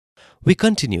We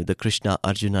continue the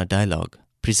Krishna-Arjuna dialogue,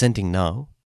 presenting now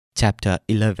Chapter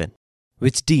 11,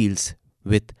 which deals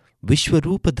with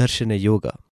Vishwarupa Darshana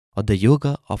Yoga, or the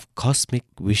Yoga of Cosmic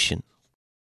Vision.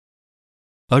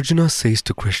 Arjuna says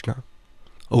to Krishna,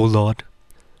 O Lord,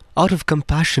 out of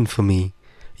compassion for me,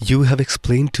 you have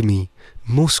explained to me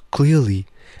most clearly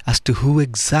as to who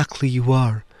exactly you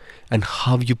are and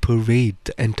how you pervade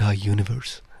the entire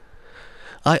universe.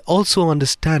 I also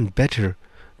understand better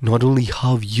not only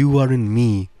how you are in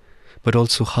me, but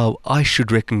also how I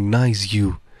should recognize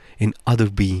you in other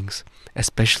beings,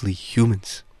 especially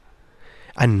humans.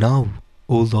 And now,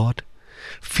 O Lord,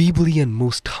 feebly and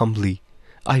most humbly,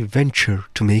 I venture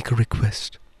to make a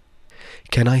request.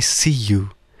 Can I see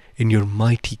you in your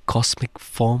mighty cosmic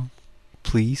form,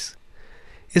 please?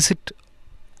 Is it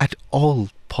at all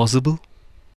possible?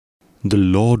 The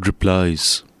Lord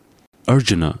replies,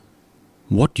 Arjuna,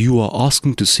 what you are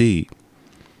asking to see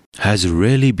has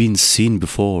rarely been seen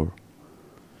before.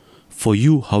 For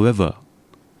you, however,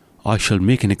 I shall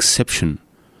make an exception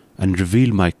and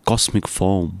reveal my cosmic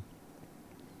form.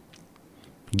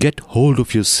 Get hold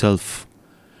of yourself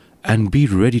and be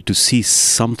ready to see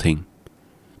something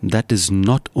that is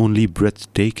not only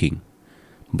breathtaking,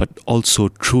 but also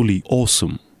truly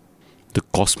awesome. The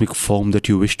cosmic form that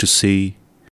you wish to see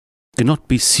cannot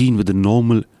be seen with the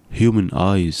normal human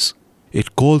eyes.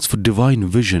 It calls for divine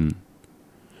vision,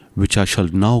 which I shall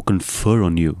now confer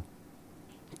on you.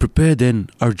 Prepare then,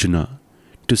 Arjuna,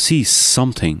 to see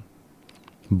something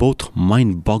both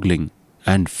mind-boggling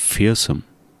and fearsome.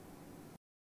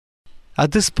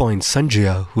 At this point,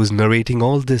 Sanjaya, who is narrating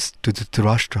all this to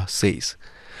Dhritarashtra, says,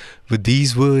 with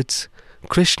these words,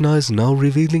 Krishna is now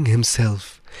revealing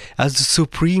himself as the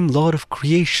supreme Lord of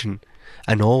creation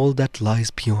and all that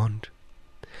lies beyond.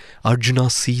 Arjuna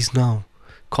sees now,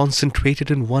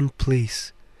 concentrated in one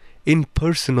place, in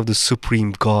person of the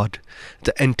Supreme God,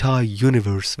 the entire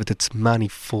universe with its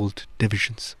manifold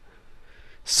divisions.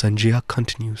 Sanjaya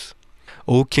continues,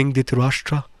 O King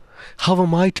Dhritarashtra, how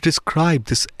am I to describe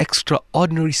this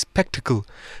extraordinary spectacle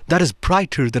that is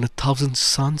brighter than 1,000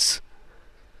 suns?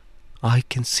 I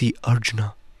can see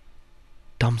Arjuna,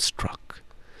 dumbstruck,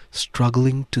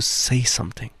 struggling to say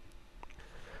something.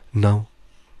 Now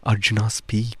Arjuna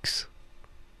speaks.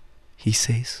 He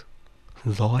says,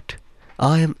 Lord,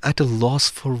 I am at a loss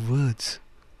for words.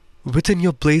 Within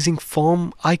your blazing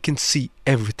form, I can see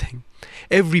everything,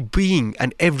 every being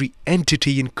and every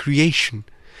entity in creation.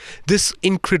 This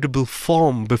incredible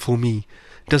form before me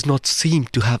does not seem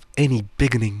to have any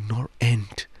beginning nor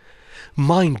end.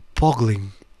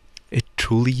 Mind-boggling, it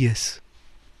truly is.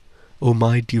 O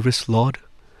my dearest Lord,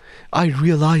 I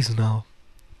realize now,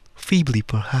 feebly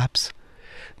perhaps,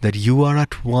 that you are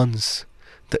at once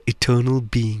the eternal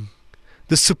being,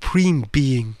 the supreme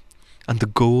being, and the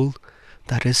goal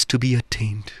that is to be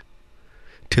attained.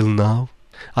 Till now,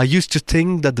 I used to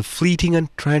think that the fleeting and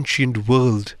transient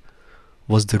world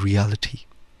was the reality.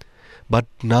 But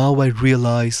now I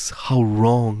realize how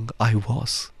wrong I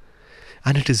was,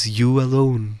 and it is you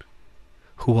alone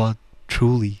who are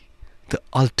truly the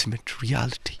ultimate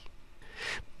reality.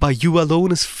 By you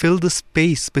alone is filled the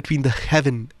space between the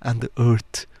heaven and the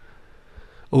earth.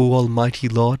 O Almighty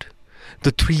Lord,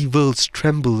 the three worlds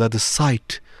tremble at the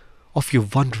sight of your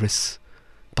wondrous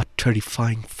but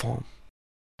terrifying form.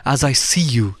 As I see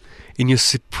you in your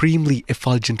supremely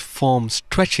effulgent form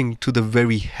stretching to the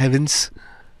very heavens,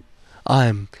 I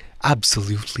am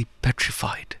absolutely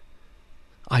petrified.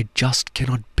 I just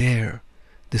cannot bear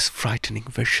this frightening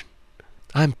vision.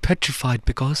 I am petrified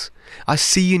because I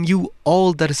see in you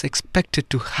all that is expected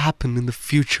to happen in the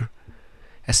future,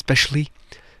 especially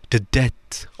the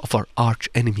death of our arch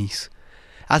enemies.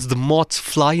 As the moths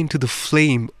fly into the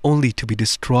flame only to be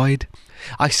destroyed,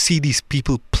 I see these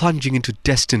people plunging into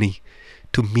destiny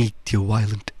to meet their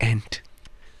violent end.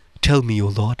 Tell me, O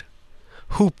Lord,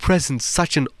 who presents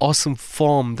such an awesome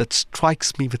form that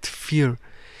strikes me with fear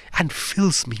and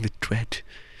fills me with dread?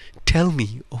 Tell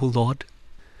me, O Lord,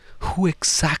 who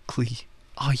exactly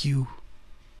are you?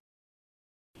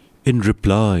 In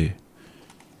reply,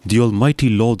 the Almighty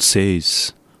Lord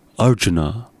says,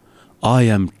 Arjuna, I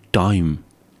am time,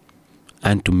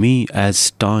 and to me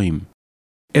as time,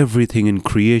 everything in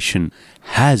creation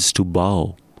has to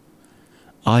bow.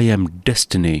 I am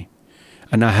destiny,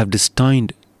 and I have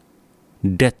destined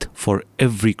death for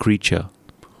every creature.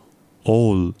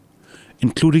 All,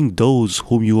 including those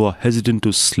whom you are hesitant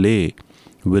to slay,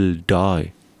 will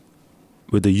die,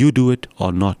 whether you do it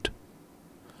or not.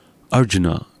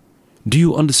 Arjuna, do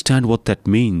you understand what that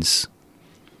means?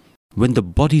 When the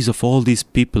bodies of all these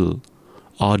people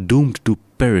are doomed to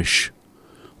perish,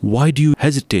 why do you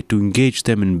hesitate to engage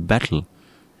them in battle?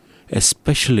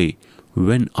 especially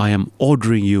when I am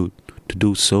ordering you to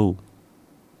do so.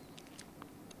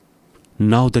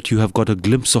 Now that you have got a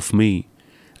glimpse of me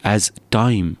as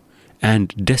time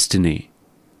and destiny,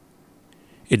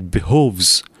 it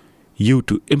behoves you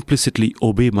to implicitly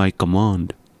obey my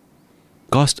command.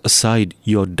 Cast aside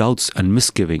your doubts and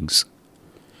misgivings,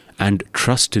 and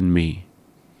trust in me.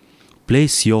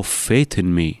 Place your faith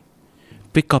in me.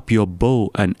 Pick up your bow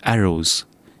and arrows.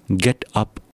 Get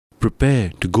up, prepare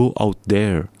to go out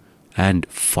there and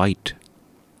fight.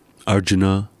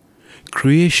 Arjuna,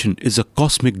 creation is a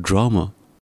cosmic drama,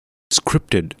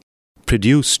 scripted,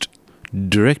 produced,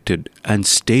 directed and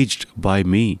staged by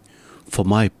me for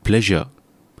my pleasure.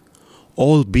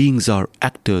 All beings are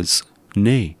actors,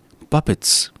 nay,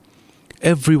 puppets.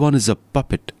 Everyone is a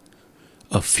puppet.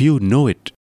 A few know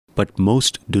it, but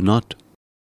most do not.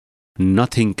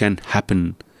 Nothing can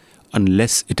happen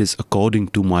unless it is according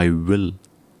to my will.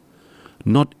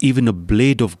 Not even a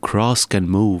blade of grass can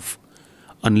move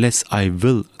unless I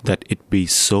will that it be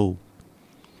so.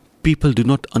 People do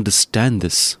not understand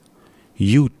this.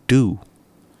 You do.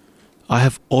 I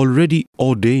have already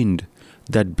ordained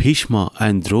that Bhishma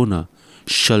and Drona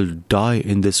shall die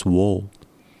in this war.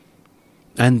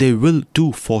 And they will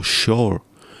too for sure,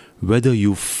 whether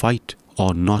you fight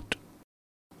or not.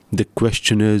 The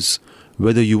question is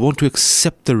whether you want to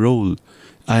accept the role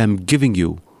I am giving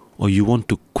you or you want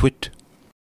to quit.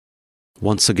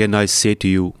 Once again I say to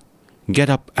you, get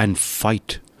up and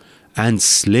fight and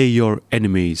slay your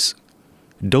enemies.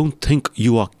 Don't think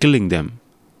you are killing them.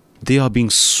 They are being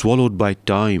swallowed by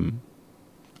time,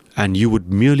 and you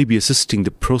would merely be assisting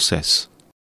the process.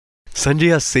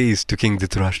 Sanjaya says to King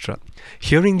Dhritarashtra,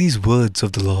 hearing these words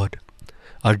of the Lord,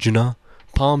 Arjuna,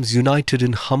 palms united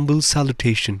in humble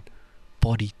salutation,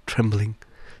 body trembling,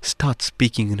 starts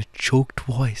speaking in a choked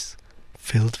voice,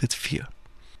 filled with fear.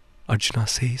 Arjuna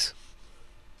says,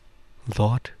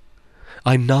 Lord,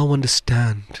 I now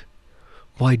understand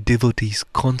why devotees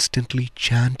constantly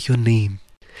chant your name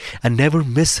and never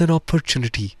miss an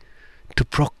opportunity to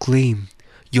proclaim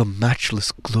your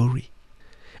matchless glory.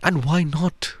 And why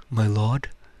not, my Lord?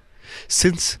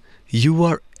 Since you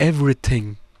are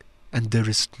everything and there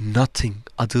is nothing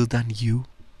other than you.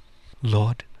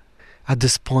 Lord, at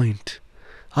this point,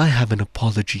 I have an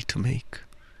apology to make.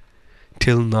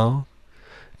 Till now,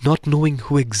 not knowing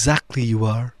who exactly you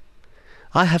are,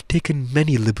 I have taken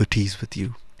many liberties with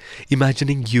you,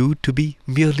 imagining you to be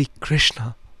merely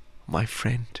Krishna, my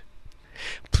friend.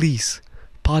 Please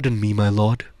pardon me, my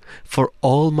Lord, for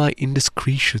all my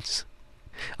indiscretions.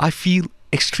 I feel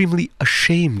extremely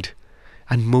ashamed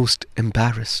and most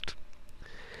embarrassed.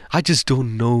 I just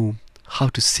don't know how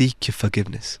to seek your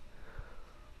forgiveness.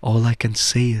 All I can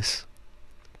say is,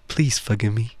 please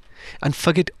forgive me and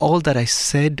forget all that I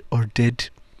said or did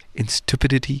in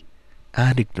stupidity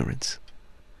and ignorance.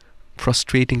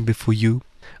 Prostrating before you,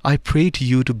 I pray to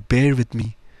you to bear with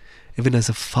me, even as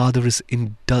a father is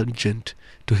indulgent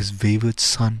to his wayward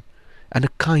son and a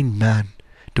kind man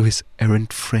to his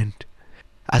errant friend.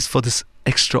 As for this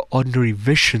extraordinary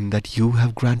vision that you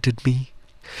have granted me,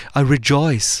 I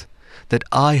rejoice that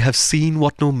I have seen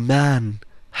what no man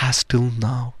has till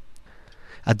now.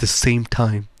 At the same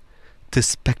time, this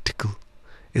spectacle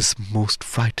is most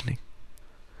frightening.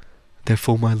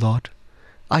 Therefore, my Lord,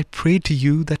 I pray to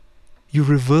you that you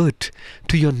revert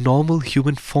to your normal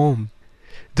human form,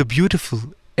 the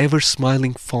beautiful,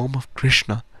 ever-smiling form of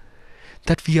Krishna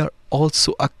that we are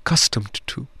also accustomed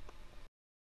to.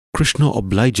 Krishna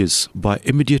obliges by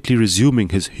immediately resuming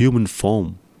his human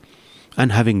form,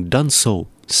 and having done so,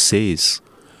 says,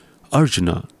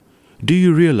 Arjuna, do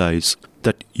you realize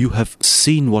that you have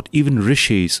seen what even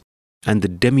rishis and the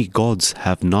demigods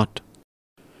have not?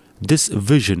 This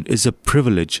vision is a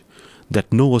privilege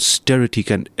that no austerity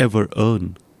can ever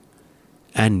earn,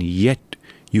 and yet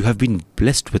you have been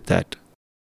blessed with that.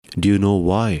 Do you know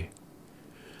why?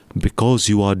 Because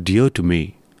you are dear to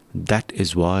me, that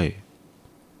is why.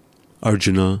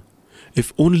 Arjuna,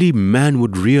 if only man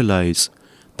would realize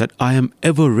that I am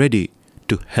ever ready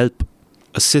to help,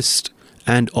 assist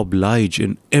and oblige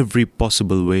in every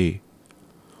possible way.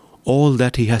 All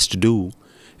that he has to do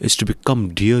is to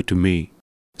become dear to me.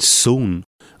 Soon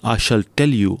I shall tell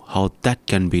you how that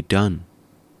can be done.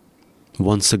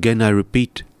 Once again I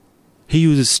repeat, he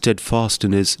who is steadfast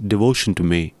in his devotion to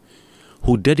me,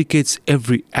 who dedicates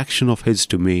every action of his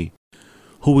to me,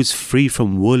 who is free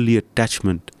from worldly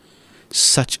attachment,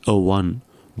 such a one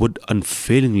would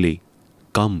unfailingly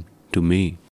come to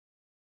me.